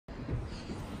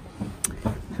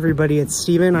Everybody, it's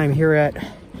Steven. I'm here at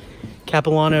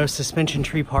Capilano Suspension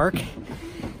Tree Park,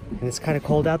 and it's kind of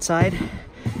cold outside,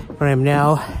 but I'm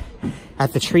now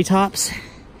at the treetops,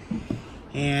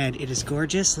 and it is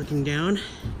gorgeous looking down.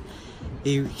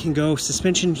 You can go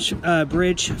suspension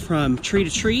bridge from tree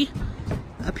to tree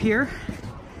up here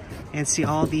and see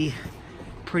all the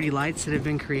pretty lights that have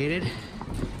been created.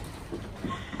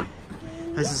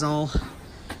 This is all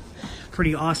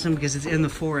pretty awesome because it's in the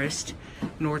forest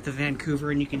north of Vancouver,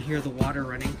 and you can hear the water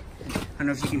running. I don't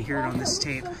know if you can hear it on this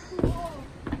tape,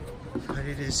 but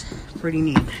it is pretty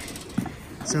neat.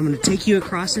 So I'm going to take you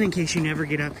across it in case you never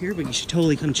get up here, but you should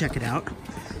totally come check it out.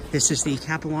 This is the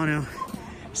Capilano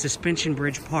Suspension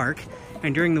Bridge Park,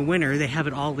 and during the winter they have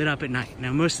it all lit up at night.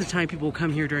 Now most of the time people will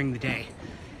come here during the day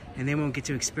and they won't get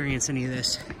to experience any of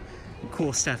this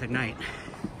cool stuff at night,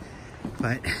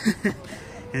 but and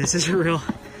this is a real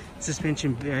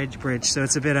suspension bridge, so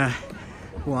it's a bit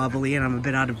wobbly, and I'm a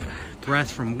bit out of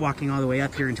breath from walking all the way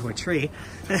up here into a tree.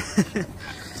 But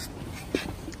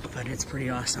it's pretty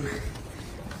awesome.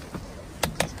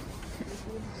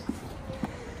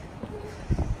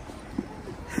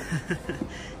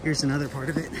 Here's another part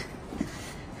of it.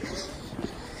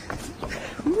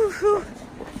 Woohoo!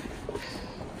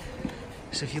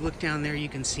 So if you look down there, you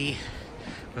can see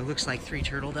what looks like 3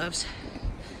 turtle doves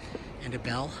and a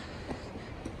bell.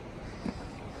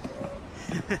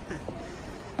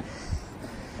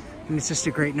 And it's just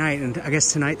a great night, and I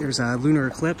guess tonight there's a lunar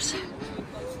eclipse,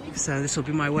 so this will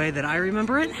be my way that I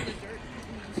remember it,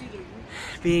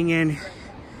 being in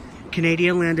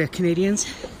Canadian land of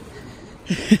Canadians.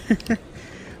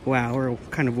 Wow, we're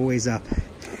kind of a ways up.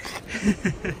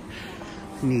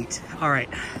 Neat. All right,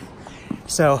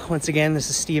 so once again, this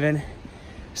is Steven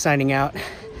signing out.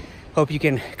 Hope you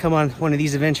can come on one of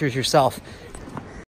these adventures yourself.